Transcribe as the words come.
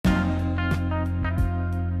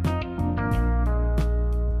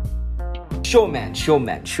Sure man.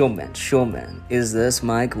 Is this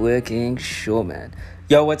mic working? Sure man.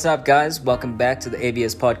 Yo, what's up guys? Welcome back to the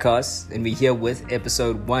ABS podcast. And we're here with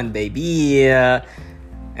episode 1, baby. And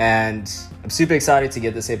I'm super excited to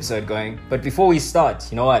get this episode going. But before we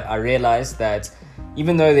start, you know what? I realized that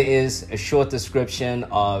even though there is a short description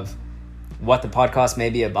of what the podcast may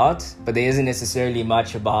be about, but there isn't necessarily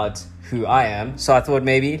much about who I am. So I thought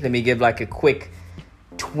maybe let me give like a quick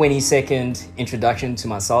 20-second introduction to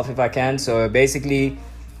myself if I can. So basically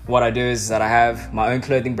what I do is that I have my own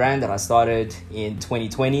clothing brand that I started in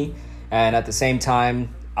 2020, and at the same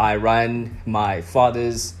time I run my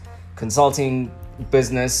father's consulting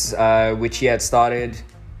business, which he had started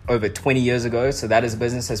over 20 years ago. So that is a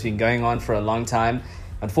business that's been going on for a long time.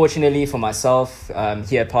 Unfortunately for myself,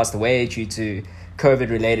 he had passed away due to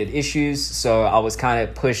COVID related issues, so I was kind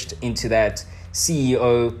of pushed into that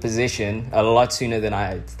CEO position a lot sooner than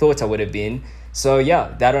I thought I would have been. So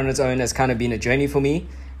yeah, that on its own has kind of been a journey for me.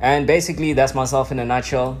 And basically that's myself in a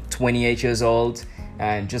nutshell. 28 years old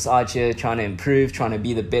and just out here trying to improve, trying to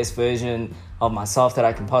be the best version of myself that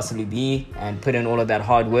I can possibly be and put in all of that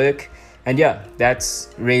hard work. And yeah, that's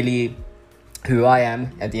really who I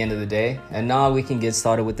am at the end of the day. And now we can get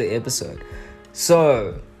started with the episode.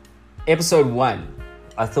 So episode 1,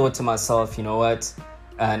 I thought to myself, you know what?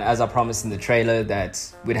 And as I promised in the trailer,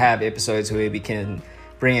 that we'd have episodes where we can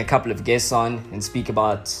bring a couple of guests on and speak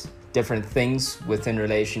about different things within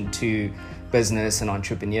relation to business and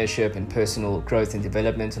entrepreneurship and personal growth and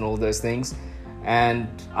development and all those things. And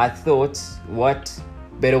I thought, what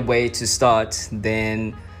better way to start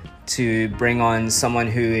than to bring on someone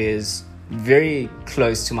who is very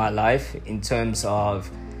close to my life in terms of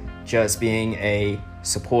just being a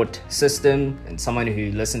support system and someone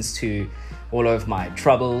who listens to all of my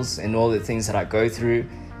troubles and all the things that I go through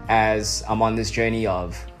as I'm on this journey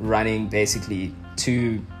of running basically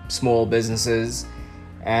 2 small businesses.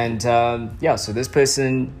 And so this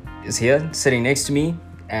person is here sitting next to me,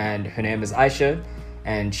 and her name is Aysha,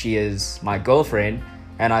 and she is my girlfriend.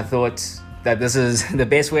 And I thought that this is the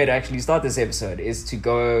best way to actually start this episode, is to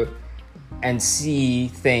go and see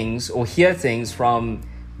things or hear things from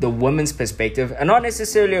the woman's perspective, and not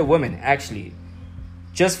necessarily a woman, actually,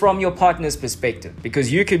 just from your partner's perspective,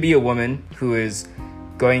 because you could be a woman who is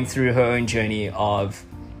going through her own journey of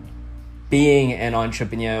being an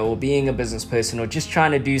entrepreneur or being a business person or just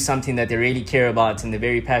trying to do something that they really care about and they're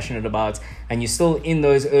very passionate about, and you're still in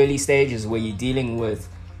those early stages where you're dealing with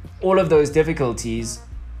all of those difficulties,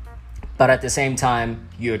 but at the same time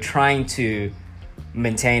you're trying to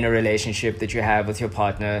maintain a relationship that you have with your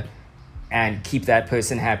partner and keep that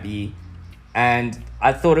person happy. And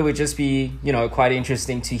I thought it would just be, quite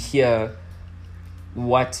interesting to hear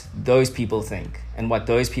what those people think and what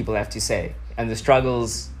those people have to say, and the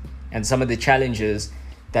struggles and some of the challenges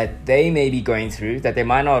that they may be going through that they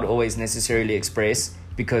might not always necessarily express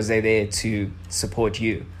because they're there to support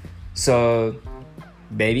you. So,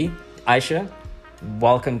 baby, Aysha,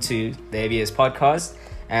 welcome to the ABS podcast.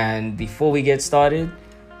 And before we get started,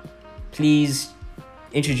 please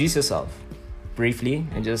introduce yourself briefly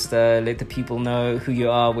and just let the people know who you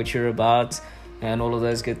are, what you're about, and all of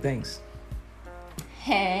those good things.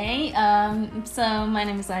 Hey, so my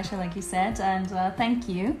name is Aysha, like you said, and thank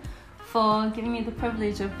you for giving me the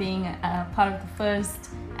privilege of being part of the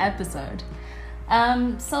first episode. Who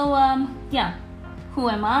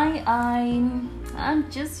am I? I'm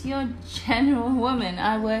just your general woman.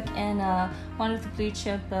 I work in one of the blue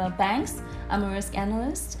chip banks. I'm a risk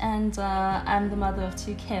analyst, and I'm the mother of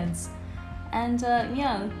 2 kids. And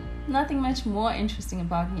nothing much more interesting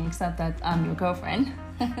about me except that I'm your girlfriend.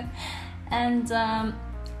 I'm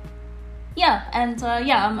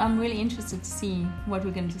really interested to see what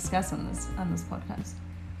we're going to discuss on this podcast.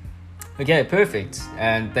 Okay, perfect.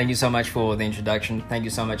 And thank you so much for the introduction. Thank you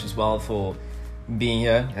so much as well for being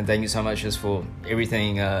here, and thank you so much just for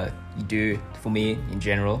everything you do for me in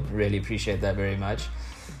general. Really appreciate that very much.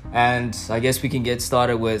 And I guess we can get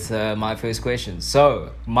started with my first question.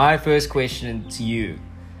 So my first question to you,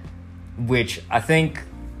 which I think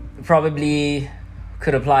probably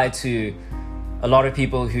could apply to a lot of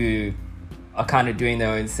people who are kind of doing their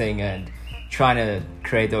own thing and trying to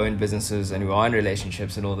create their own businesses and who are in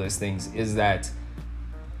relationships and all those things, is that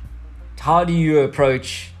how do you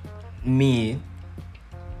approach me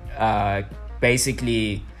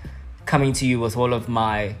basically coming to you with all of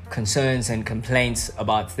my concerns and complaints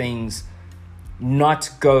about things not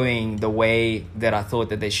going the way that I thought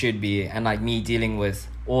that they should be, and like me dealing with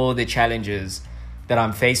all the challenges that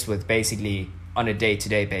I'm faced with basically on a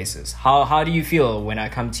day-to-day basis? How do you feel when I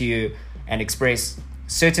come to you and express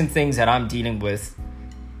certain things that I'm dealing with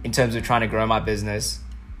in terms of trying to grow my business,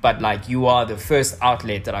 but like you are the first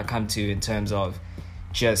outlet that I come to in terms of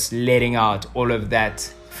just letting out all of that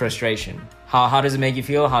frustration. How does it make you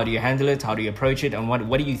feel? How do you handle it? How do you approach it? And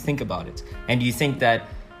what do you think about it? And do you think that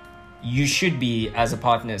you should be, as a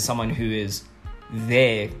partner, someone who is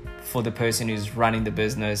there for the person who's running the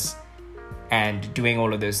business and doing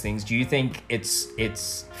all of those things? Do you think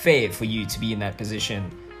it's fair for you to be in that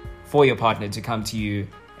position for your partner to come to you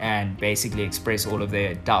and basically express all of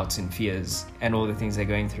their doubts and fears and all the things they're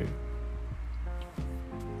going through?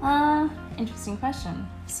 Interesting question.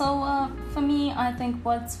 So for me, I think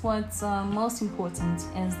what's most important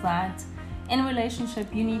is that in a relationship,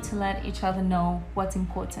 you need to let each other know what's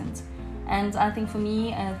important. And I think for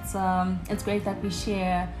me, it's great that we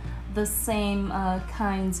share the same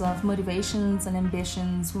kinds of motivations and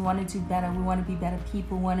ambitions. We want to do better. We want to be better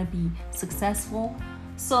people. We want to be successful.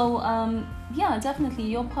 So yeah, definitely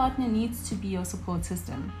your partner needs to be your support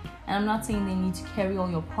system. And I'm not saying they need to carry all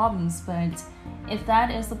your problems, but if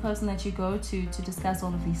that is the person that you go to discuss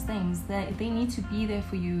all of these things, they need to be there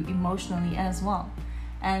for you emotionally as well.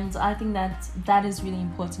 And I think that is really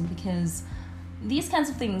important, because these kinds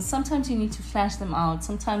of things, sometimes you need to flash them out.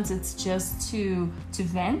 Sometimes it's just to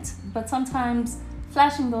vent, but sometimes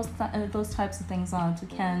flashing those types of things out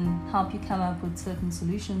can help you come up with certain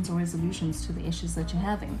solutions or resolutions to the issues that you're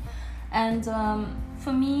having. And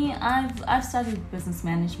for me, I've studied business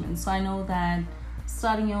management, so I know that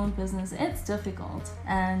starting your own business, it's difficult,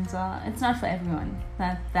 and it's not for everyone,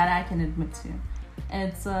 that I can admit to.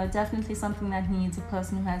 It's definitely something that needs a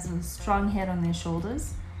person who has a strong head on their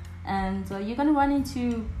shoulders, and you're going to run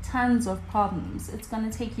into tons of problems. It's going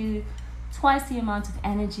to take you twice the amount of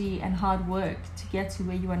energy and hard work to get to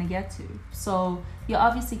where you want to get to. So you're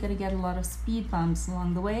obviously going to get a lot of speed bumps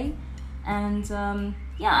along the way. And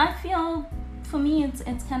yeah, I feel for me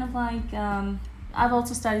it's kind of like I've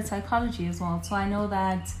also studied psychology as well, so I know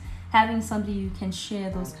that having somebody you can share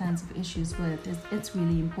those kinds of issues with it's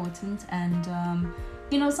really important. And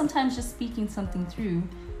you know, sometimes just speaking something through,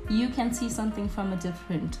 you can see something from a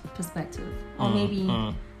different perspective, or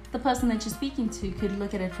maybe the person that you're speaking to could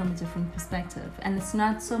look at it from a different perspective, and it's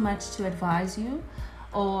not so much to advise you,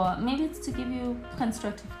 or maybe it's to give you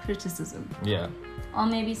constructive criticism. Yeah. Or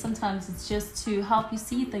maybe sometimes it's just to help you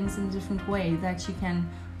see things in a different way, that you can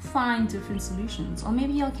find different solutions. Or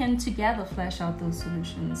maybe you can together flesh out those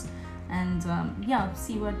solutions and yeah,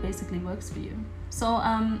 see what basically works for you. So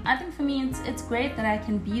I think for me it's great that I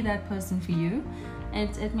can be that person for you.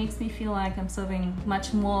 It makes me feel like I'm serving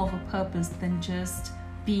much more of a purpose than just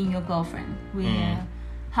being your girlfriend. We're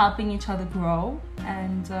helping each other grow,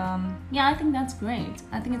 and yeah, I think that's great.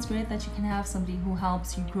 I think it's great that you can have somebody who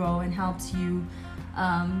helps you grow and helps you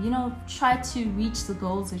you know, try to reach the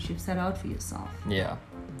goals that you've set out for yourself. Yeah,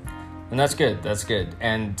 and that's good.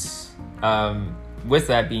 And with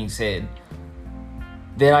that being said,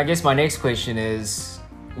 then I guess my next question is,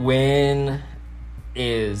 when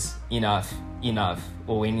is enough,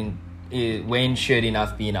 or when should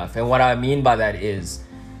enough be enough? And what I mean by that is,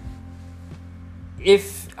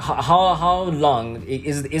 how long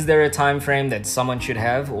is there a time frame that someone should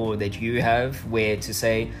have, or that you have, where to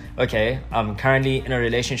say, okay, I'm currently in a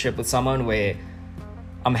relationship with someone where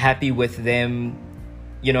I'm happy with them,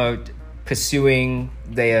 you know, pursuing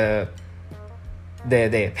their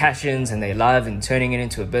passions and their love and turning it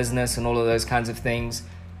into a business and all of those kinds of things,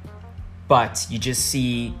 but you just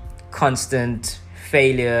see constant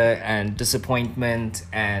failure and disappointment,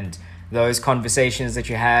 and those conversations that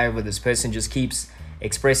you have where this person just keeps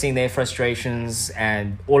expressing their frustrations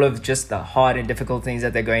and all of just the hard and difficult things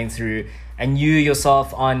that they're going through, and you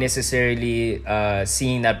yourself aren't necessarily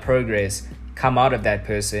seeing that progress come out of that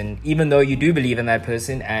person, even though you do believe in that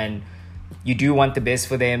person and you do want the best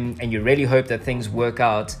for them and you really hope that things work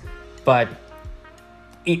out. But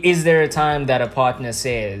is there a time that a partner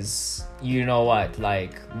says, you know what,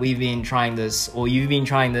 like, we've been trying this, or you've been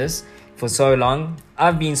trying this for so long,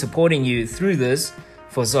 I've been supporting you through this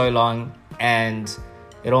for so long, and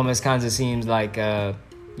it almost kind of seems like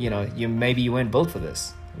you know, you weren't built for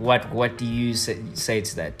this? What do you say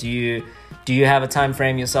to that? Do you have a time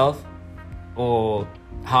frame yourself, or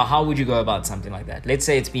how would you go about something like that? Let's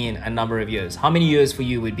say it's been a number of years. How many years for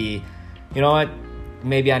you would be, you know what,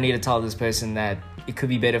 maybe I need to tell this person that it could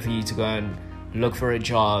be better for you to go and look for a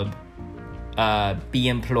job, be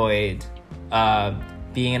employed.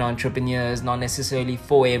 Being an entrepreneur is not necessarily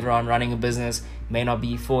for everyone. Running a business may not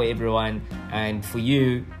be for everyone, and for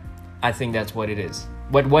you, I think that's what it is.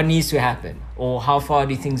 What needs to happen, or how far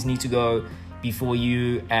do things need to go before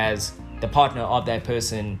you, as the partner of that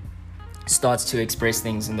person, starts to express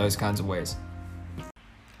things in those kinds of ways?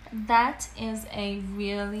 That is a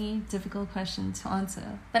really difficult question to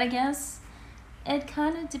answer. But I guess it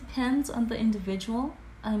kind of depends on the individual.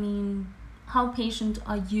 I mean, how patient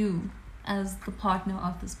are you as the partner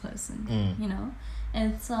of this person? You know,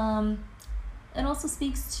 it's it also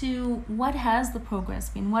speaks to what has the progress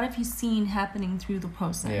been? What have you seen happening through the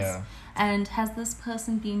process? Yeah. And has this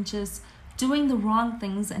person been just doing the wrong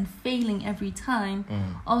things and failing every time,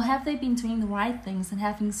 or have they been doing the right things and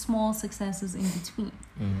having small successes in between?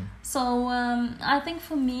 So I think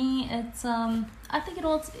for me, it's I think it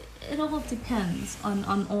all depends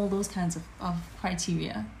on all those kinds of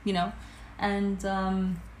criteria, you know. And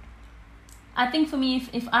I think for me,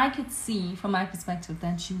 if I could see from my perspective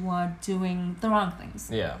that you are doing the wrong things,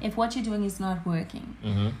 if what you're doing is not working,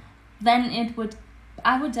 then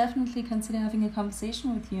I would definitely consider having a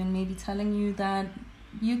conversation with you and maybe telling you that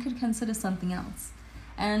you could consider something else.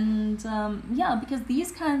 And because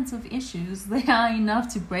these kinds of issues, they are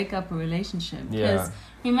enough to break up a relationship. Because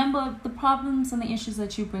remember, the problems and the issues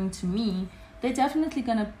that you bring to me, they're definitely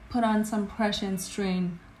going to put on some pressure and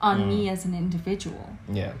strain on me as an individual.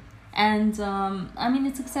 Yeah. And I mean,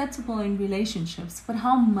 it's acceptable in relationships, but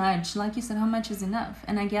how much, like you said, how much is enough?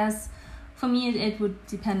 And I guess for me, it would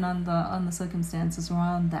depend on the circumstances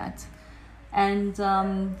around that. And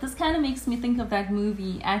this kind of makes me think of that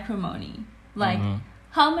movie Acrimony. Like,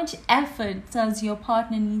 how much effort does your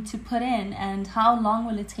partner need to put in, and how long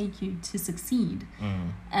will it take you to succeed?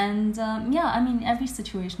 And I mean, every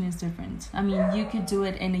situation is different. I mean, you could do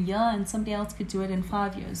it in a year and somebody else could do it in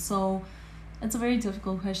 5 years. So it's a very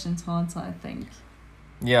difficult question to answer, I think.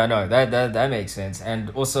 Yeah, no, that makes sense. And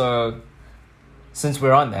also, since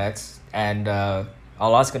we're on that, and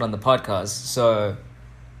I'll ask it on the podcast, so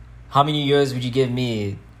how many years would you give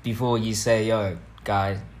me before you say, yo,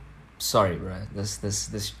 guy, sorry, bro, this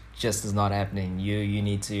just is not happening. You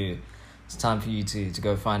need to, it's time for you to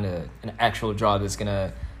go find an actual job that's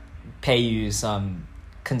gonna pay you some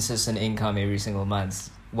consistent income every single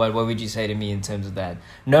month. What would you say to me in terms of that?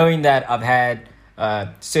 Knowing that I've had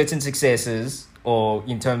certain successes, or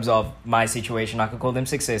in terms of my situation, I could call them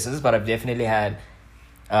successes, but I've definitely had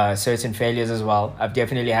certain failures as well. I've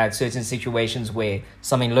definitely had certain situations where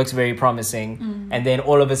something looks very promising, and then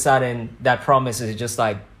all of a sudden that promise is just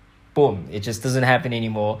like, boom, it just doesn't happen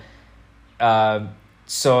anymore.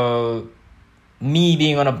 So me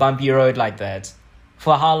being on a bumpy road like that,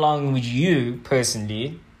 for how long would you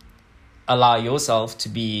personally allow yourself to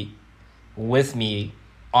be with me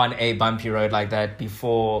on a bumpy road like that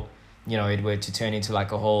before, you know, it were to turn into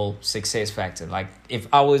like a whole success factor? Like, if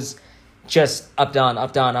I was just up, down,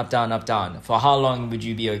 up, down, up, down, up, down, for how long would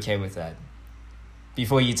you be okay with that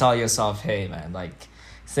before you tell yourself, hey man, like,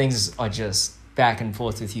 things are just back and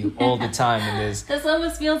forth with you all the time, and there's... This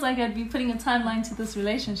almost feels like I'd be putting a timeline to this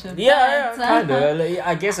relationship. Yeah, kind of.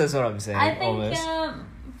 I guess that's what I'm saying. I think almost.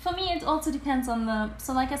 For me, it also depends on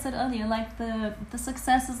so like I said earlier, like the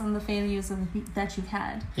successes and the failures that you've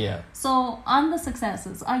had. Yeah. So on the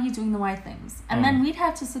successes, are you doing the right things? And then we'd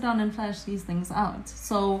have to sit down and flesh these things out.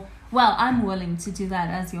 So, well, I'm willing to do that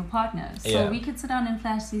as your partner. So we could sit down and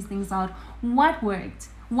flesh these things out. What worked?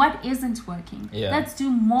 What isn't working? Let's do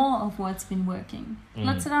more of what's been working.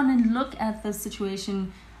 Let's sit down and look at the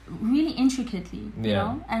situation really intricately, you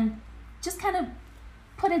know, and just kind of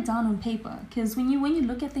put it down on paper. Because when you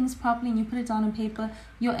look at things properly and you put it down on paper,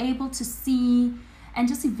 you're able to see and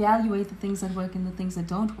just evaluate the things that work and the things that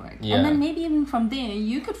don't work. And then maybe even from there,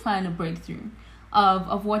 you could find a breakthrough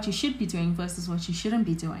of what you should be doing versus what you shouldn't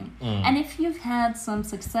be doing. And if you've had some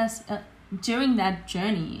success during that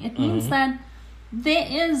journey, it means that there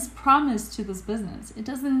is promise to this business. It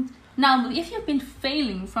doesn't... Now, if you've been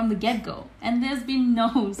failing from the get-go and there's been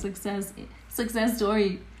no success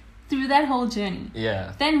story through that whole journey,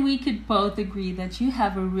 then we could both agree that you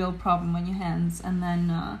have a real problem on your hands, and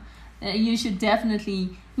then you should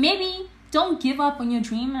definitely... Maybe don't give up on your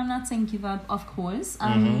dream. I'm not saying give up, of course.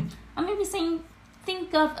 I'm maybe saying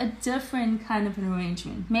think of a different kind of an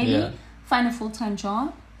arrangement. Maybe find a full-time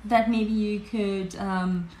job that maybe you could...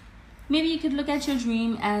 maybe you could look at your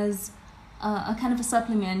dream as a kind of a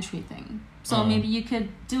supplementary thing. So maybe you could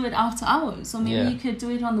do it after hours, or maybe you could do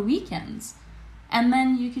it on the weekends. And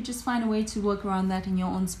then you could just find a way to work around that in your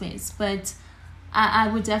own space. But I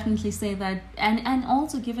would definitely say that, and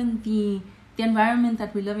also given the environment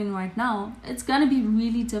that we live in right now, it's going to be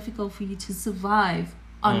really difficult for you to survive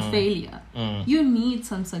on failure. You need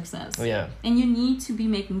some success. And you need to be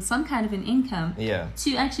making some kind of an income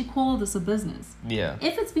to actually call this a business.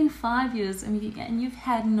 If it's been 5 years and you've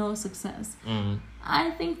had no success,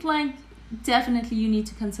 I think like definitely you need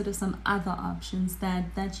to consider some other options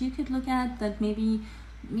that you could look at that maybe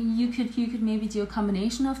you could maybe do a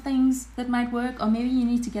combination of things that might work, or maybe you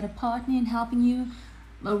need to get a partner in helping you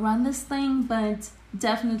run this thing. But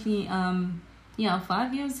definitely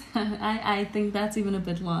 5 years I think that's even a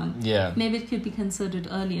bit long. Maybe it could be considered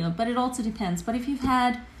earlier, but it also depends. But if you've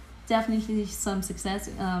had definitely some success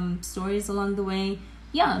stories along the way,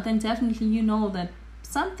 then definitely you know that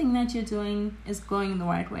something that you're doing is going in the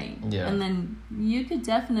right way, and then you could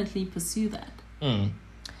definitely pursue that.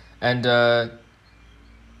 And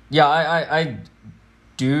I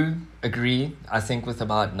do agree, I think, with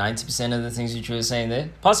about 90% of the things that you were saying there,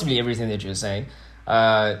 possibly everything that you were saying.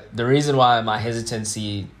 The reason why my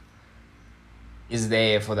hesitancy is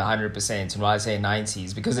there for the 100% and why I say 90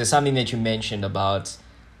 is because there's something that you mentioned about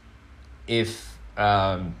if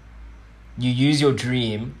you use your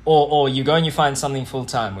dream or you go and you find something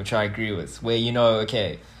full-time, which I agree with, where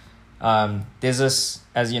there's this,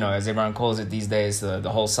 as everyone calls it these days,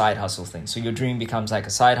 the whole side hustle thing. So your dream becomes like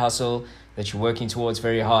a side hustle that you're working towards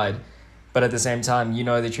very hard, but at the same time you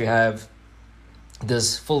know that you have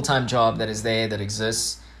this full-time job that is there, that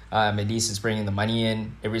exists. At least it's bringing the money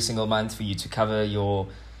in every single month for you to cover your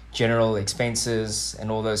general expenses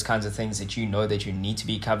and all those kinds of things that you know that you need to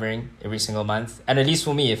be covering every single month. And at least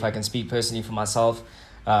for me, if I can speak personally for myself,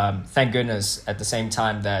 thank goodness at the same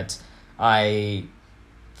time that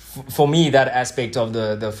for me, that aspect of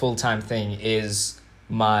the full-time thing is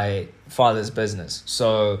my father's business.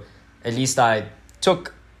 So at least I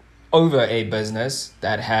took over a business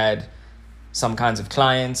that had some kinds of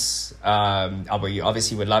clients. You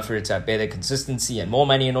obviously would love for it to have better consistency and more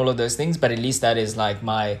money and all of those things, but at least that is like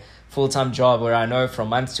my full-time job, where I know from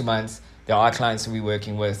month to month there are clients that we're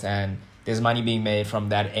working with and there's money being made from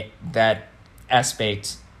that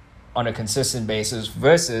aspect on a consistent basis,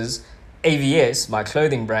 versus AVS, my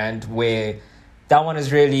clothing brand, where that one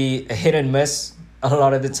is really a hit and miss a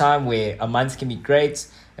lot of the time, where a month can be great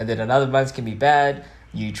and then another month can be bad.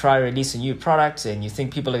 You try to release a new product and you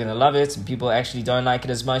think people are going to love it and people actually don't like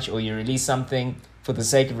it as much, or you release something for the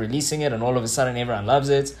sake of releasing it and all of a sudden everyone loves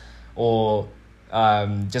it. Or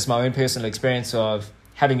just my own personal experience of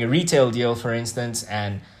having a retail deal, for instance,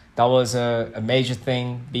 and that was a major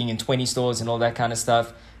thing, being in 20 stores and all that kind of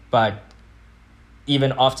stuff. But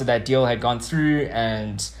even after that deal had gone through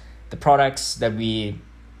and the products that we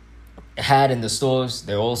had in the stores,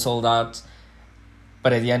 they're all sold out.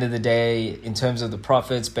 But at the end of the day, in terms of the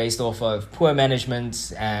profits, based off of poor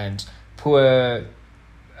management and poor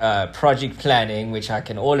project planning, which I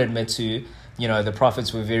can all admit to, the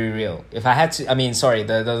profits were very real. If I had to,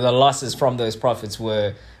 the losses from those profits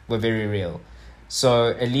were very real. So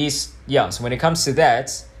at least, so when it comes to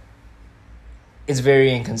that, it's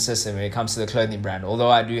very inconsistent when it comes to the clothing brand. Although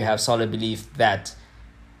I do have solid belief that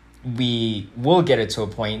we will get it to a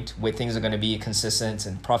point where things are going to be consistent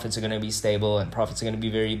and profits are going to be stable and profits are going to be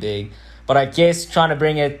very big. But I guess trying to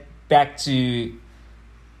bring it back to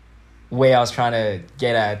where I was trying to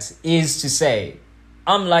get at is to say,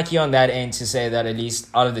 I'm lucky on that end to say that at least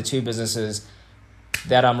out of the two businesses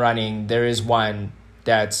that I'm running, there is one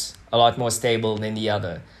that's a lot more stable than the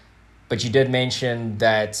other. But you did mention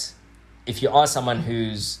that if you are someone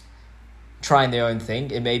who's trying their own thing,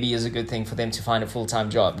 it maybe is a good thing for them to find a full-time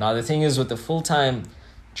job. Now, the thing is with the full-time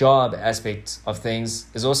job aspect of things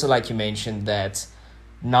is also, like you mentioned, that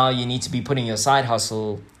now you need to be putting your side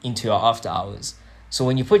hustle into your after hours. So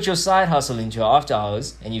when you put your side hustle into your after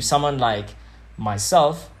hours, and you're someone like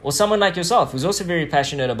myself or someone like yourself who's also very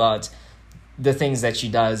passionate about the things that she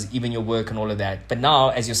does, even your work and all of that, but now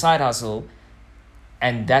as your side hustle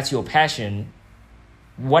and that's your passion,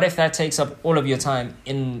 what if that takes up all of your time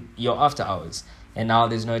in your after hours and now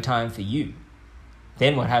there's no time for you?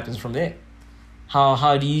 Then what happens from there?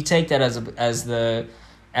 How do you take that as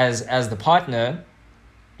the partner?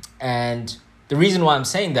 And the reason why I'm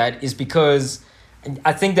saying that is because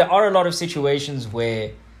I think there are a lot of situations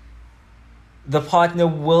where the partner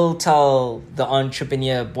will tell the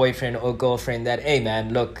entrepreneur boyfriend or girlfriend that, hey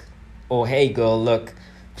man, look, or hey girl, look,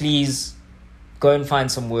 please go and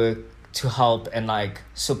find some work to help and like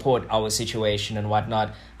support our situation and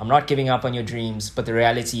whatnot. I'm not giving up on your dreams, but the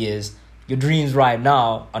reality is your dreams right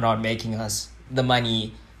now are not making us the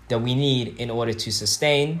money that we need in order to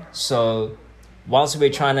sustain. So whilst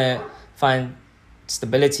we're trying to find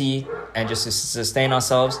stability and just to sustain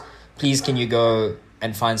ourselves, please can you go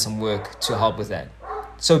and find some work to help with that?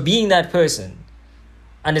 So being that person,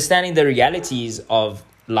 understanding the realities of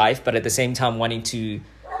life, but at the same time wanting to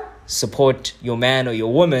support your man or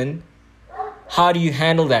your woman, how do you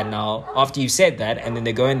handle that now after you've said that and then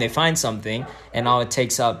they go and they find something and now it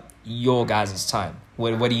takes up your guys' time?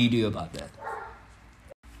 What do you do about that?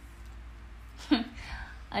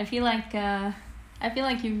 I feel like I feel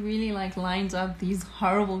like you really like lined up these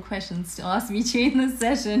horrible questions to ask me during this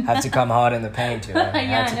session. Have to come hard in the paint, you know.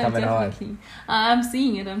 Yeah, Have to come in hard. definitely. I'm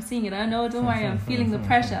seeing it. I know. Don't worry. I'm feeling the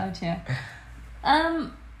pressure out here.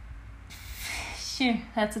 Sure,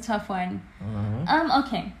 that's a tough one.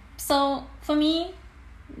 Okay. So for me,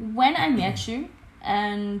 when I met you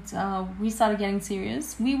and we started getting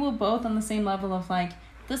serious, we were both on the same level of like,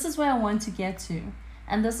 this is where I want to get to,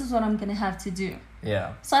 and this is what I'm gonna have to do.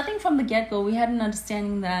 Yeah. So I think from the get-go, we had an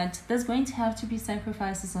understanding that there's going to have to be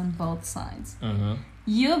sacrifices on both sides.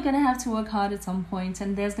 You're going to have to work hard at some point,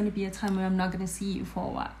 and there's going to be a time where I'm not going to see you for a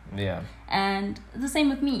while. Yeah. And the same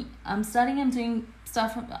with me. I'm doing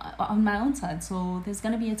stuff on my own side. So there's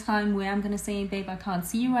going to be a time where I'm going to say, babe, I can't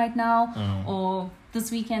see you right now. Or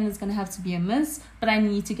this weekend is going to have to be a miss, but I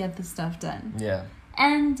need to get this stuff done. Yeah.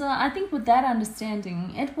 And I think with that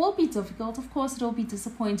understanding, it will be difficult. Of course, it will be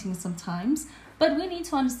disappointing sometimes. But we need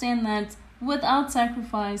to understand that without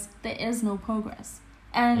sacrifice, there is no progress.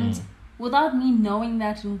 And without me knowing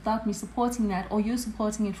that and without me supporting that, or you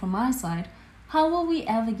supporting it from my side, how will we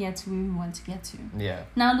ever get to where we want to get to? Yeah.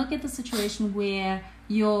 Now look at the situation where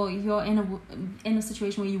you're in a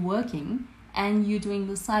situation where you're working and you're doing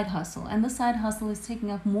the side hustle. And the side hustle is taking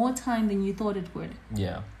up more time than you thought it would.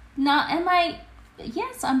 Yeah. Now,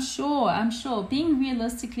 yes, I'm sure. Being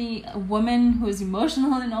realistically a woman who is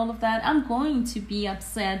emotional and all of that, I'm going to be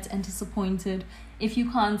upset and disappointed if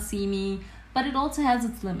you can't see me. But it also has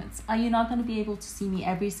its limits. Are you not going to be able to see me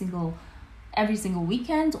every single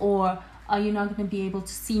weekend? Or are you not going to be able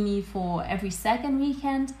to see me for every second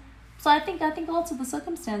weekend? So I think also the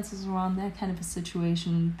circumstances around that kind of a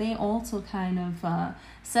situation, they also kind of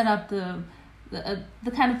set up the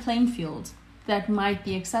kind of playing field that might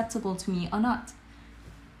be acceptable to me or not.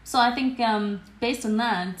 So I think based on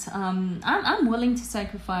that, I'm willing to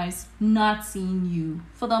sacrifice not seeing you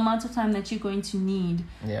for the amount of time that you're going to need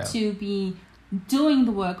to be doing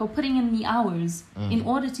the work or putting in the hours in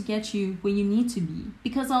order to get you where you need to be.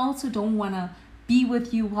 Because I also don't want to be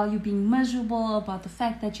with you while you're being miserable about the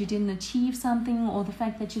fact that you didn't achieve something, or the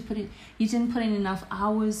fact that you didn't put in enough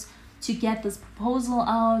hours to get this proposal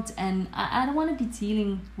out, and I don't want to be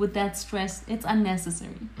dealing with that stress. It's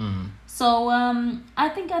unnecessary. So I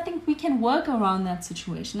think we can work around that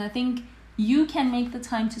situation. I think you can make the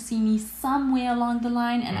time to see me somewhere along the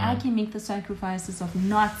line, and I can make the sacrifices of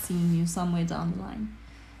not seeing you somewhere down the line.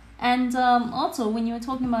 And also, when you were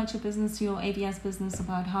talking about your business, your ABS business,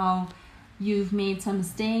 about how you've made some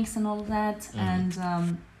mistakes and all of that,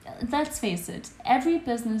 and let's face it, every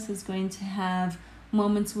business is going to have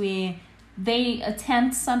moments where they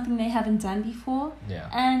attempt something they haven't done before. Yeah.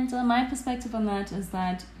 And my perspective on that is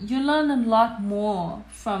that you learn a lot more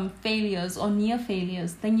from failures or near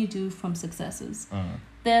failures than you do from successes.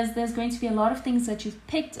 There's going to be a lot of things that you've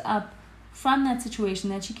picked up from that situation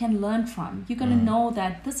that you can learn from. You're going to know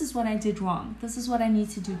that this is what I did wrong. This is what I need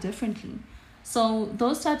to do differently. So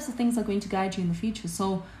those types of things are going to guide you in the future.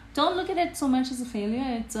 So don't look at it so much as a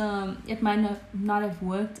failure. It might not have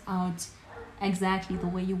worked out exactly the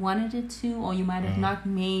way you wanted it to, or you might have not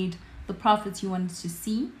made the profits you wanted to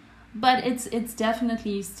see, but it's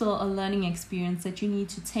definitely still a learning experience that you need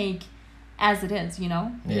to take as it is. You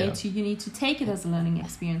need to take it as a learning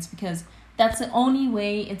experience, because that's the only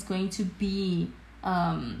way it's going to be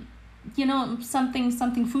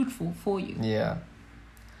something fruitful for you.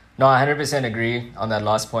 No, I 100% agree on that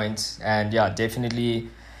last point. And yeah,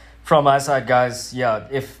 definitely from my side, guys,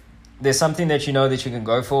 if there's something that you know that you can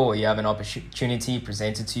go for, or you have an opportunity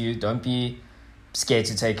presented to you, don't be scared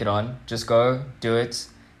to take it on. Just go, do it,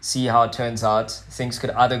 see how it turns out. Things could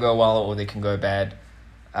either go well or they can go bad.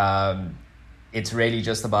 It's really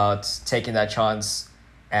just about taking that chance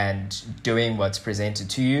and doing what's presented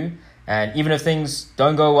to you. And even if things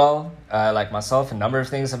don't go well, like myself, a number of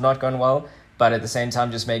things have not gone well, but at the same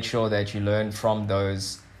time, just make sure that you learn from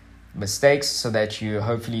those mistakes so that you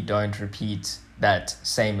hopefully don't repeat that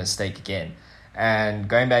same mistake again. And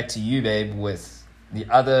going back to you, babe, with the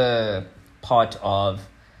other part of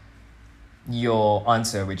your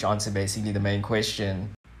answer, which answered basically the main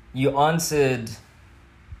question, you answered,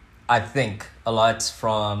 I think, a lot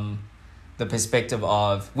from the perspective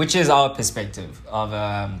of, which is our perspective of,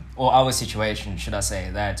 or our situation, should I say,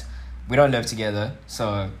 that we don't live together.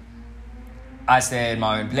 So I stay at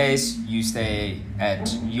my own place, you stay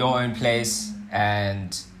at your own place,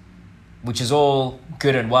 and which is all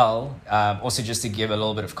good and well. Also, just to give a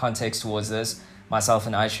little bit of context towards this, myself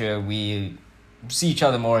and Aysha, we see each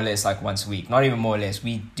other more or less like once a week. Not even more or less,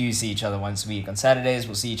 we do see each other once a week. On Saturdays,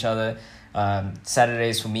 we'll see each other.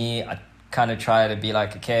 Saturdays for me, I kind of try to be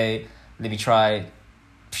like, okay, let me try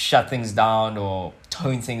shut things down or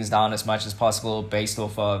tone things down as much as possible based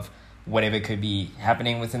off of whatever could be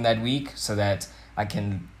happening within that week, so that I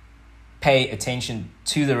can pay attention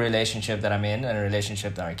to the relationship that I'm in and a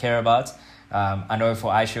relationship that I care about. I know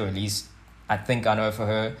for Aysha, at least I think I know for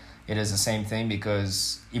her, it is the same thing,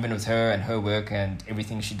 because even with her and her work and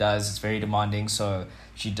everything she does, it's very demanding. So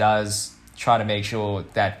she does try to make sure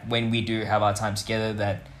that when we do have our time together,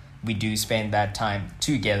 that we do spend that time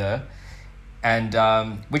together. And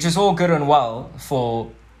which is all good and well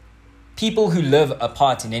for people who live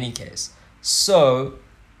apart in any case. So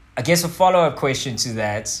I guess a follow-up question to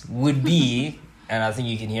that would be, and I think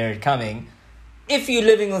you can hear it coming, if you're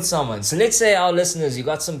living with someone. So let's say our listeners, you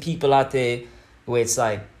got some people out there where it's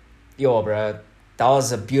like, yo, bro, that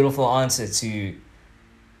was a beautiful answer to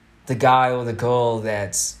the guy or the girl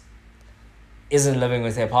that isn't living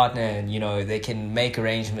with their partner, and, you know, they can make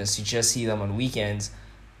arrangements to just see them on weekends.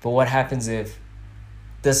 But what happens if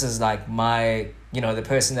this is like my, you know, the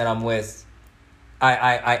person that I'm with,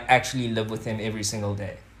 I actually live with them every single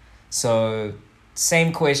day? So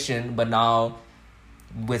same question, but now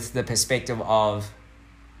with the perspective of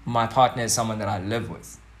my partner is someone that I live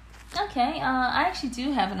with. Okay, I actually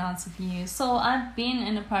do have an answer for you. So I've been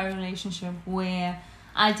in a prior relationship where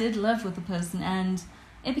I did live with a person, and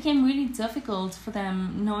it became really difficult for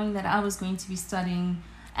them knowing that I was going to be studying,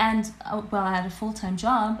 and I had a full-time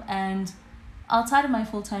job, and outside of my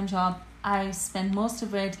full-time job, I spent most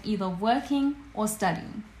of it either working or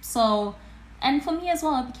studying. So, and for me as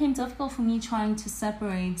well, it became difficult for me trying to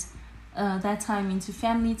separate that time into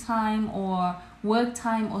family time or work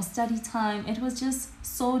time or study time. It was just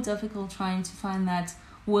so difficult trying to find that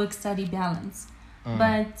work-study balance.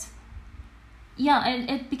 But yeah,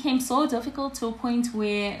 it became so difficult to a point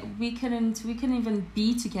where we couldn't even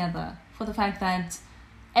be together, for the fact that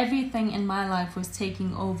everything in my life was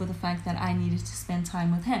taking over the fact that I needed to spend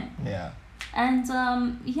time with him. Yeah. And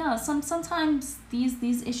sometimes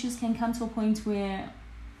these issues can come to a point where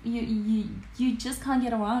you just can't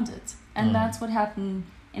get around it. And that's what happened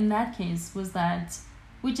in that case, was that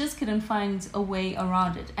we just couldn't find a way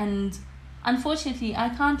around it. And unfortunately, I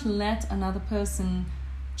can't let another person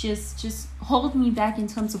just hold me back in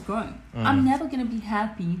terms of growing. I'm never going to be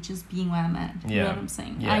happy just being where I'm at. You know what I'm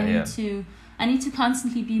saying? Yeah, I need to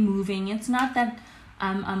constantly be moving. It's not that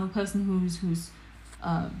I'm a person who's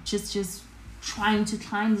just trying to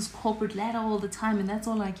climb this corporate ladder all the time and that's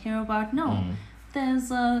all I care about. No. There's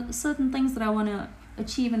certain things that I want to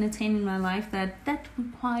achieve and attain in my life that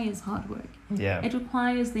requires hard work. Yeah. It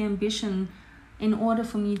requires the ambition in order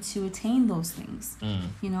for me to attain those things.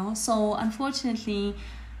 You know? So unfortunately,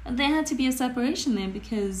 there had to be a separation there,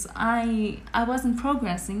 because I wasn't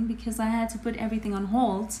progressing, because I had to put everything on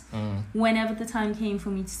hold whenever the time came for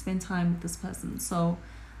me to spend time with this person. So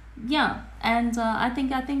yeah, and I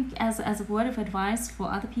think as a word of advice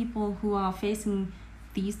for other people who are facing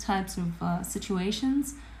these types of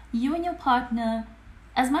situations, you and your partner,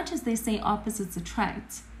 as much as they say opposites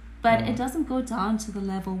attract, but it doesn't go down to the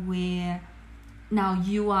level where now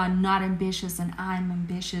you are not ambitious and I'm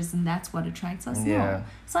ambitious and that's what attracts us. Yeah. No.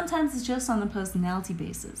 Sometimes it's just on a personality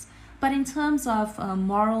basis. But in terms of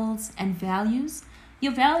morals and values,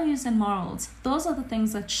 your values and morals, those are the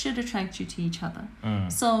things that should attract you to each other.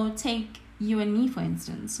 So take you and me, for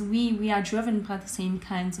instance. We are driven by the same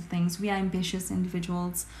kinds of things. We are ambitious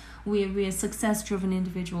individuals. We are success-driven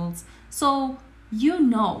individuals. So you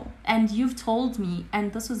know, and you've told me,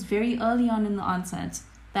 and this was very early on in the onset,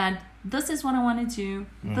 that this is what I want to do.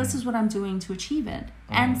 This is what I'm doing to achieve it.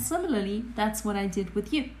 And similarly, that's what I did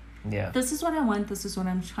with you. Yeah. This is what I want. This is what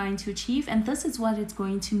I'm trying to achieve. And this is what it's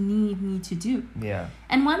going to need me to do. Yeah.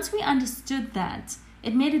 And once we understood that,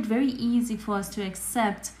 it made it very easy for us to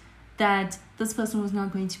accept that this person was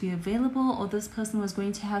not going to be available, or this person was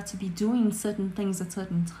going to have to be doing certain things at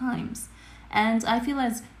certain times. And I feel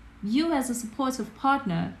as you, as a supportive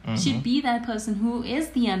partner, should be that person who is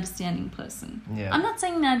the understanding person. Yeah. I'm not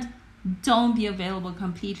saying that don't be available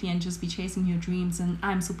completely and just be chasing your dreams and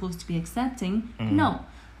I'm supposed to be accepting. No.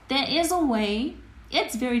 There is a way.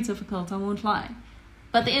 It's very difficult, I won't lie.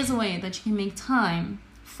 But there is a way that you can make time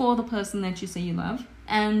for the person that you say you love,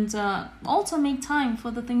 and also make time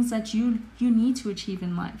for the things that you need to achieve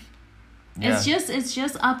in life. Yeah. It's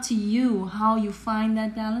just up to you how you find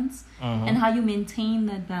that balance and how you maintain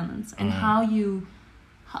that balance and how you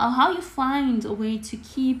find a way to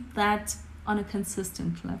keep that on a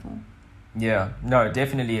consistent level. Yeah, no,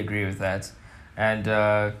 definitely agree with that. And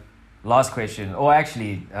last question, or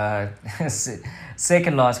actually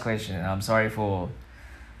second last question. I'm sorry for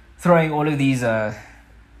throwing all of these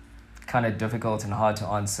kind of difficult and hard to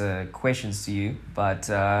answer questions to you. But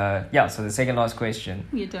yeah, so the second last question.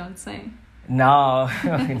 You don't say. Now,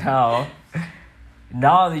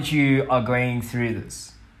 now that you are going through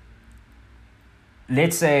this,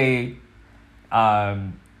 let's say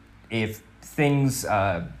if things,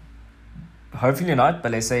 hopefully not,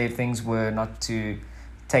 but let's say if things were not to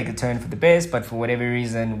take a turn for the best, but for whatever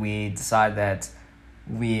reason we decide that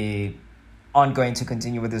we aren't going to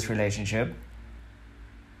continue with this relationship,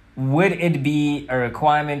 would it be a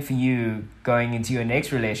requirement for you going into your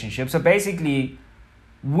next relationship? So basically,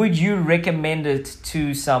 would you recommend it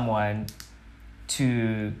to someone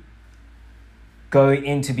to go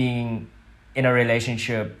into being in a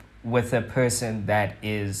relationship with a person that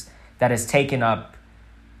has taken up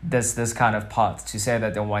this kind of path to say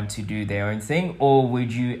that they want to do their own thing? Or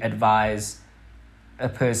would you advise a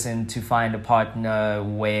person to find a partner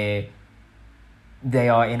where they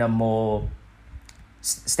are in a more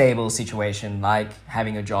stable situation, like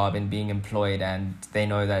having a job and being employed, and they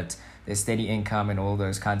know that there's steady income and all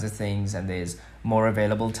those kinds of things, and there's more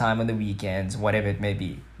available time on the weekends, whatever it may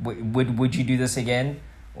be? Would you do this again?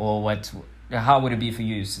 Or what? How would it be for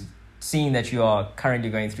you, seeing that you are currently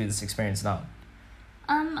going through this experience now?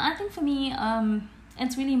 I think for me,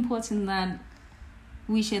 it's really important that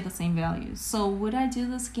we share the same values. So would I do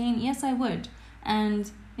this again? Yes, I would.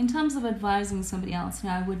 And in terms of advising somebody else,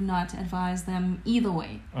 I would not advise them either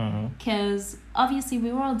way. Because obviously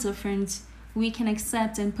we're all different. We can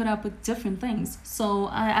accept and put up with different things. So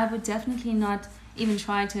I would definitely not even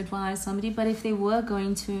try to advise somebody. But if they were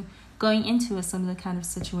going into a similar kind of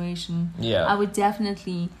situation, I would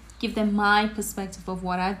definitely give them my perspective of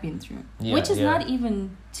what I've been through, which is not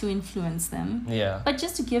even to influence them, but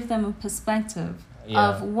just to give them a perspective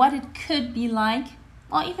of what it could be like,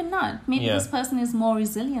 or even not. Maybe this person is more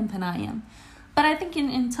resilient than I am. But I think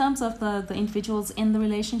in terms of the individuals in the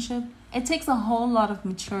relationship, it takes a whole lot of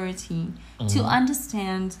maturity to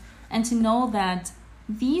understand and to know that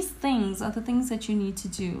these things are the things that you need to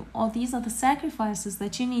do, or these are the sacrifices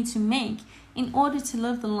that you need to make in order to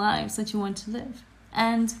live the lives that you want to live.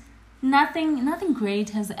 And nothing great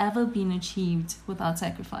has ever been achieved without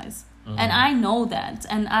sacrifice. And I know that.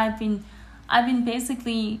 And I've been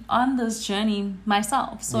basically on this journey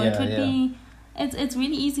myself. So it would be, it's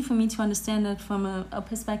really easy for me to understand that from a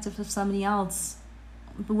perspective of somebody else,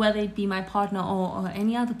 whether it be my partner or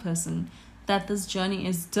any other person, that this journey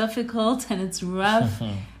is difficult and it's rough.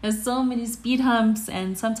 There's so many speed humps,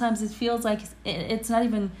 and sometimes it feels like it's not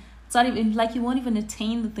even like you won't even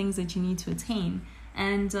attain the things that you need to attain.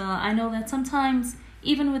 And I know that sometimes,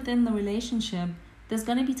 even within the relationship, there's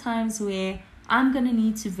going to be times where I'm going to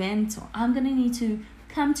need to vent, or I'm going to need to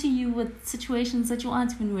come to you with situations that you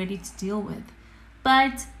aren't even ready to deal with.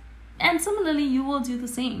 And similarly, you will do the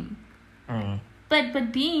same.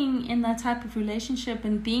 But being in that type of relationship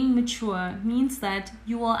and being mature means that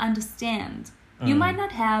you will understand. You might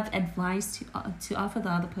not have advice to offer the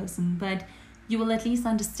other person, but you will at least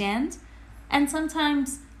understand. And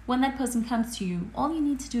sometimes when that person comes to you, all you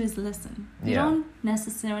need to do is listen. You don't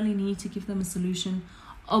necessarily need to give them a solution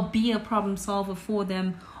or be a problem solver for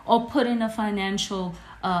them or put in a financial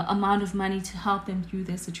amount of money to help them through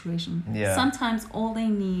their situation. Sometimes all they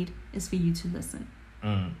need is for you to listen.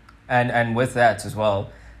 And with that as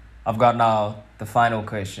well, I've got now the final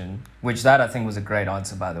question, which that I think was a great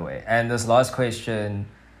answer, by the way. And this last question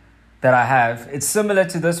that I have, it's similar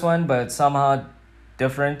to this one, but somehow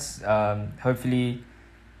different. Hopefully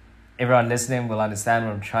everyone listening will understand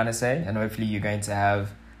what I'm trying to say, and hopefully you're going to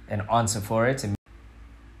have an answer for it. And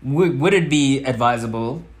would it be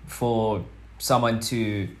advisable for someone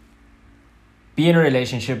to be in a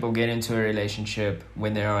relationship or get into a relationship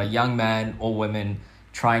when they are a young man or woman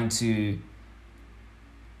trying to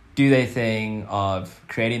do their thing of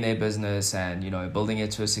creating their business and, building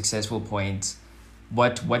it to a successful point?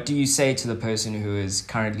 What do you say to the person who is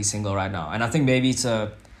currently single right now? And I think maybe it's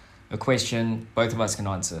a question both of us can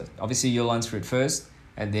answer. Obviously, you'll answer it first,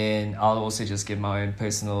 and then I'll also just give my own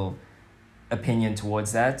personal opinion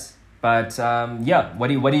towards that. But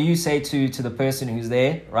what do you say to the person who's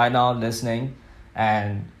there right now listening,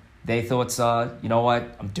 and their thoughts are, you know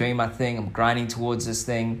what, I'm doing my thing, I'm grinding towards this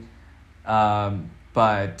thing,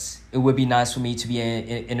 but it would be nice for me to be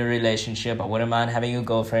in a relationship. I wouldn't mind having a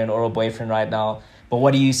girlfriend or a boyfriend right now. But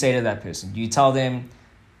what do you say to that person? Do you tell them,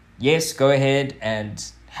 yes, go ahead and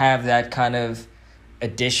have that kind of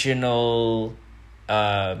additional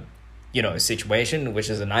situation, which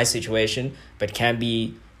is a nice situation, but can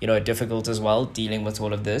be, difficult as well, dealing with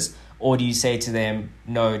all of this? Or do you say to them,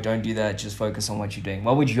 no, don't do that, just focus on what you're doing?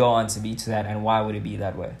 What would your answer be to that, and why would it be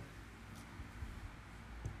that way?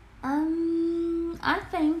 I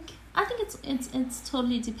think it's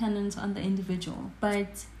totally dependent on the individual,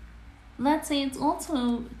 but let's say it's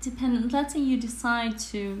also dependent. Let's say you decide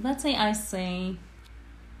to. Let's say I say.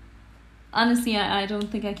 Honestly, I don't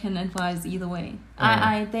think I can advise either way.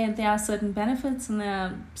 There are certain benefits and there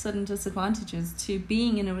are certain disadvantages to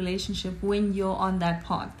being in a relationship when you're on that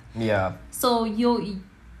path. Yeah. So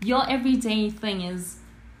your everyday thing is,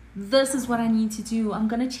 this is what I need to do. I'm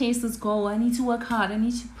gonna chase this goal. I need to work hard. I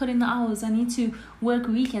need to put in the hours. I need to work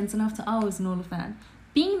weekends and after hours and all of that.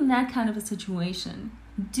 Being in that kind of a situation,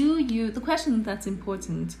 the question that's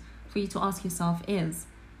important for you to ask yourself is,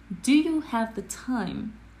 do you have the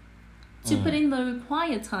time to put in the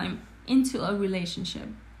required time into a relationship?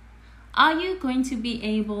 Are you going to be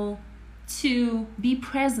able to be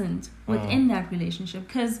present within that relationship?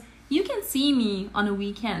 Because you can see me on a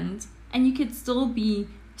weekend and you could still be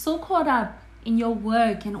so caught up in your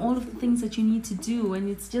work and all of the things that you need to do, and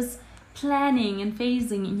it's just planning and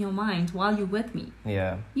phasing in your mind while you're with me.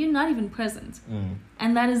 Yeah. You're not even present.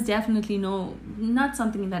 And that is definitely not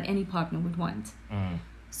something that any partner would want.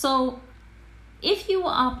 So if you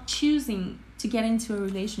are choosing to get into a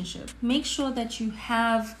relationship, make sure that you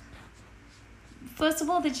have, first of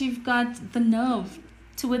all, that you've got the nerve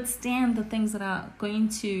to withstand the things that are going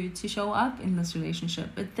to show up in this relationship.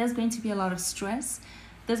 But there's going to be a lot of stress.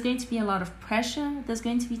 There's going to be a lot of pressure. There's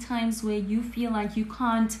going to be times where you feel like you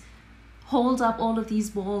can't hold up all of these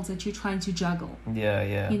balls that you're trying to juggle.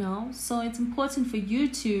 Yeah. You know? So it's important for you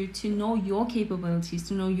to know your capabilities,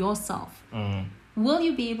 to know yourself. Will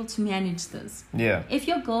you be able to manage this? Yeah. If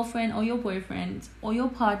your girlfriend or your boyfriend or your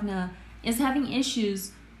partner is having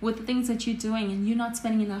issues with the things that you're doing and you're not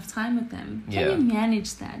spending enough time with them, can you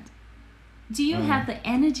manage that? Do you have the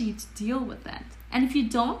energy to deal with that? And if you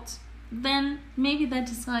don't, then maybe that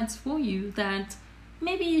decides for you that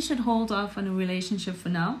maybe you should hold off on a relationship for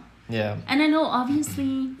now. Yeah. And I know,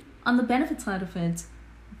 obviously, on the benefit side of it,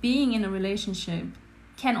 being in a relationship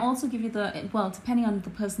can also give you depending on the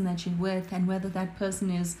person that you're with and whether that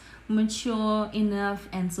person is mature enough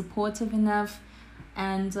and supportive enough,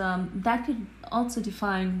 and that could also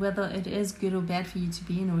define whether it is good or bad for you to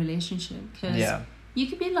be in a relationship, because you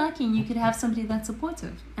could be lucky and you could have somebody that's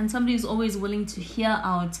supportive and somebody who's always willing to hear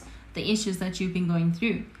out the issues that you've been going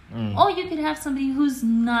through, or you could have somebody who's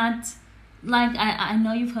not, like, I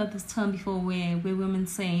know you've heard this term before where women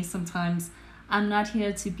say sometimes, I'm not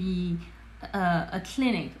here to be a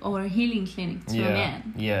clinic or a healing clinic to a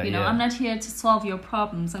man. I'm not here to solve your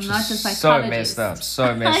problems. I'm not a psychologist.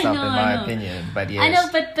 So messed up in my opinion. But yes. I know,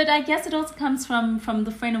 but I guess it also comes from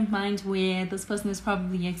the frame of mind where this person has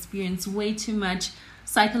probably experienced way too much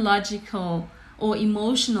psychological or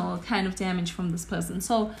emotional kind of damage from this person.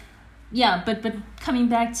 So but coming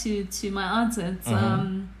back to my answer,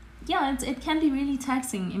 it's it can be really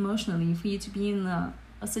taxing emotionally for you to be in a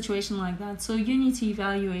situation like that. So you need to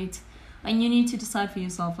evaluate. And you need to decide for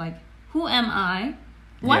yourself, like, who am I?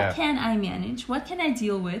 What can I manage? What can I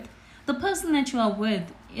deal with? The person that you are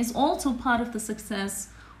with is also part of the success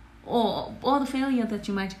or the failure that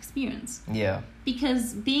you might experience. Yeah.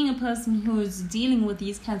 Because being a person who is dealing with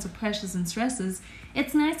these kinds of pressures and stresses,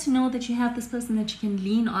 it's nice to know that you have this person that you can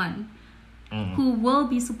lean on, who will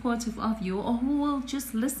be supportive of you or who will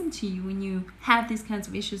just listen to you when you have these kinds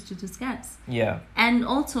of issues to discuss. Yeah. And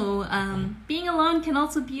also, being alone can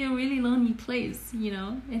also be a really lonely place, you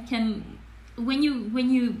know. It can, when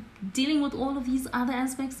you dealing with all of these other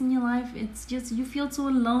aspects in your life, it's just, you feel so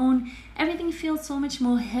alone. Everything feels so much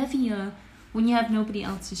more heavier when you have nobody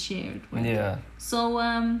else to share it with. Yeah. So,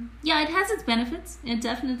 it has its benefits. It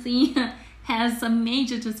definitely has some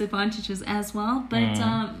major disadvantages as well, but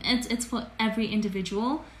it's for every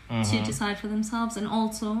individual to decide for themselves. And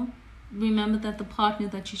also remember that the partner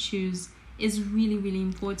that you choose is really, really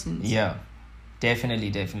important. Yeah, definitely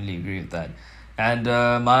agree with that. And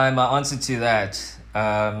my answer to that,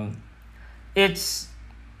 it's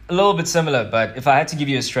a little bit similar, but if I had to give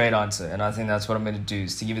you a straight answer, and I think that's what I'm going to do,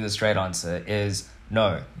 is to give you the straight answer, is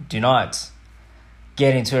no, do not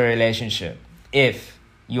get into a relationship if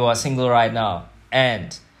you are single right now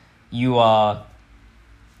and you are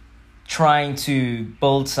trying to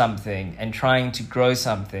build something and trying to grow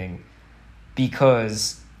something,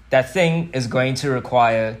 because that thing is going to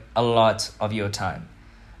require a lot of your time.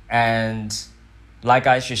 And like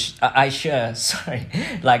Aysha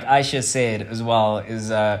said as well, is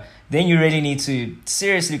then you really need to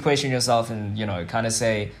seriously question yourself and, kind of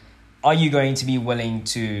say, are you going to be willing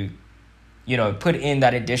to put in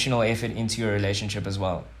that additional effort into your relationship as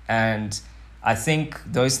well? And I think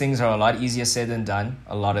those things are a lot easier said than done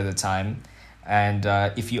a lot of the time. And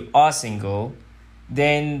if you are single,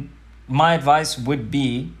 then my advice would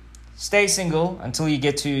be stay single until you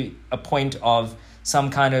get to a point of some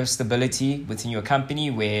kind of stability within your company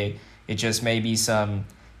where it just may be some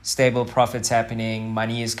stable profits happening,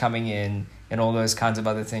 money is coming in, and all those kinds of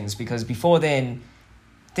other things. Because before then,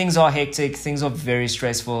 things are hectic, things are very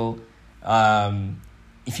stressful.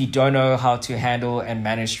 If you don't know how to handle and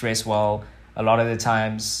manage stress well, a lot of the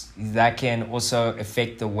times that can also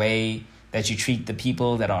affect the way that you treat the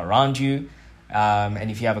people that are around you. And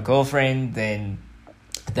if you have a girlfriend, then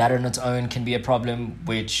that on its own can be a problem,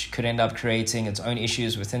 which could end up creating its own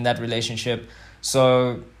issues within that relationship.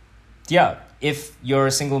 So yeah, if you're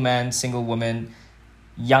a single man, single woman,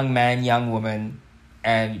 young man, young woman,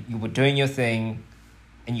 and you were doing your thing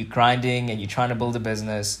and you're grinding and you're trying to build a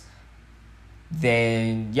business,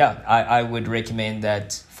 then yeah, I would recommend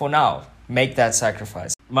that for now, make that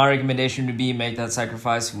sacrifice. My recommendation would be make that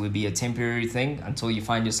sacrifice. It would be a temporary thing until you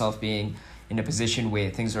find yourself being in a position where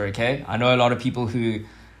things are okay. I know a lot of people who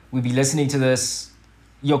will be listening to this,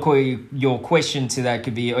 your question to that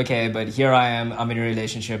could be, okay, but here I am, I'm in a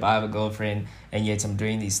relationship, I have a girlfriend, and yet I'm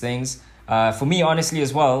doing these things. For me, honestly,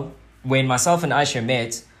 as well, when myself and Aysha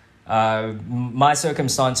met, my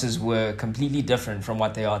circumstances were completely different from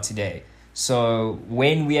what they are today. So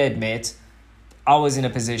when we had met, I was in a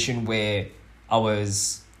position where I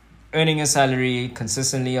was earning a salary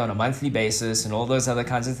consistently on a monthly basis and all those other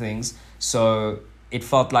kinds of things. So it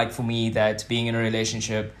felt like for me that being in a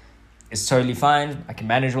relationship is totally fine. I can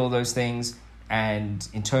manage all those things. And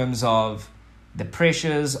in terms of the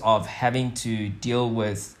pressures of having to deal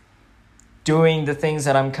with doing the things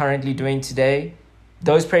that I'm currently doing today,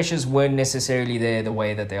 those pressures weren't necessarily there the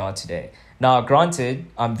way that they are today. Now, granted,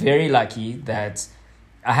 I'm very lucky that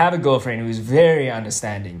I have a girlfriend who's very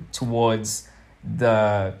understanding towards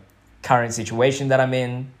the current situation that I'm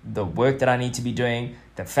in, the work that I need to be doing,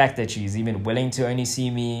 the fact that she's even willing to only see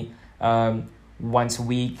me once a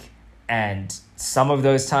week. And some of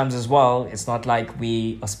those times as well, it's not like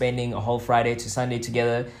we are spending a whole Friday to Sunday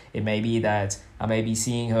together. It may be that I may be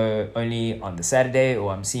seeing her only on the Saturday,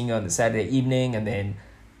 or I'm seeing her on the Saturday evening and then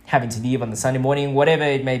having to leave on the Sunday morning, whatever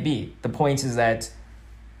it may be. The point is that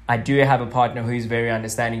I do have a partner who's very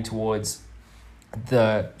understanding towards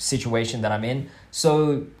the situation that I'm in.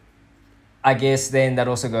 So I guess then that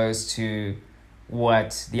also goes to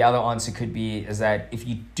what the other answer could be, is that if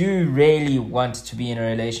you do really want to be in a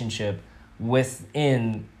relationship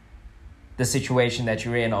within the situation that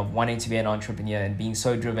you're in of wanting to be an entrepreneur and being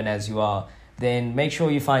so driven as you are, then make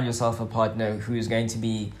sure you find yourself a partner who is going to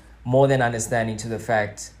be more than understanding to the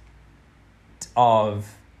fact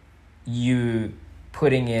of you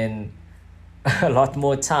putting in a lot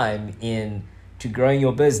more time in to growing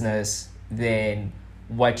your business than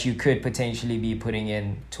what you could potentially be putting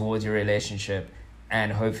in towards your relationship.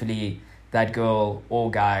 And hopefully that girl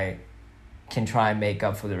or guy can try and make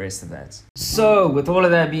up for the rest of that. So with all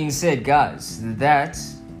of that being said, guys, that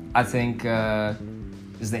I think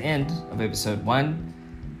is the end of episode 1.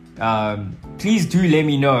 Please do let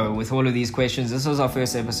me know with all of these questions. This was our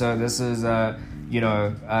first episode. This is my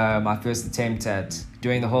first attempt at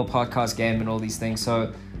doing the whole podcast game and all these things.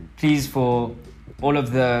 So please, for all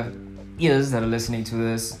of the ears that are listening to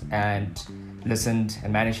this and listened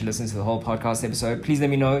and managed to listen to the whole podcast episode, please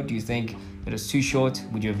let me know. Do you think it was too short?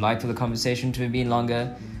 Would you have liked for the conversation to have been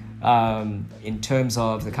longer? In terms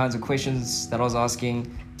of the kinds of questions that I was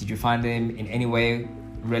asking, did you find them in any way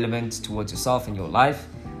relevant towards yourself and your life?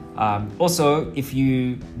 Also, if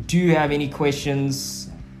you do have any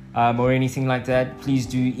questions or anything like that, please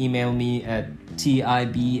do email me at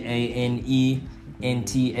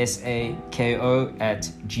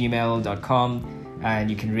tibanesako@gmail.com.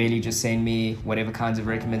 And you can really just send me whatever kinds of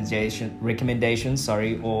recommendations,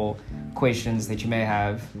 or questions that you may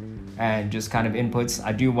have, and just kind of inputs.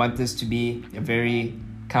 I do want this to be a very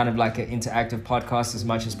kind of like an interactive podcast as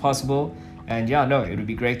much as possible. And yeah, no, it would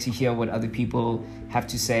be great to hear what other people have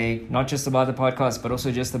to say, not just about the podcast, but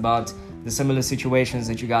also just about the similar situations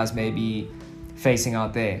that you guys may be facing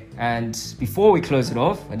out there. And before we close it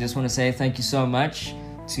off, I just want to say thank you so much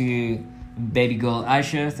to baby girl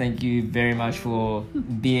Aysha. Thank you very much for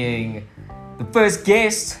being the first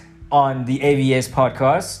guest on the AVS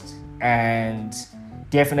podcast, and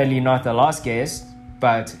definitely not the last guest,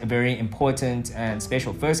 but a very important and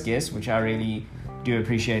special first guest, which I really do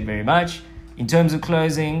appreciate very much. In terms of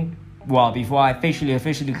closing, well, before I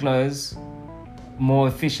officially close, more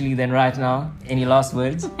officially than right now, any last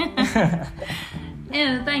words?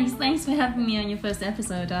 Yeah, thanks for having me on your first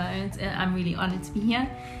episode. I'm really honored to be here.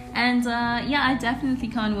 And I definitely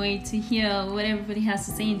can't wait to hear what everybody has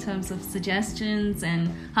to say in terms of suggestions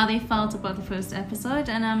and how they felt about the first episode.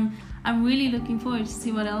 And I'm really looking forward to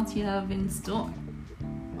see what else you have in store.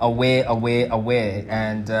 aware.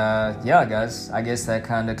 And yeah, guys, I guess that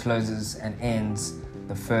kind of closes and ends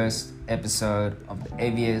the first episode of the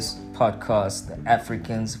ABS podcast, the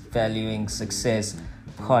Africans Valuing Success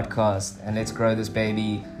podcast. And let's grow this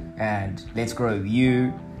baby, and let's grow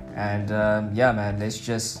you. And yeah, man, let's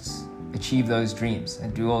just achieve those dreams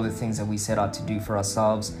and do all the things that we set out to do for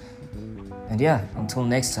ourselves. And yeah, until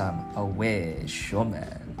next time, aware, sure,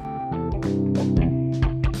 man.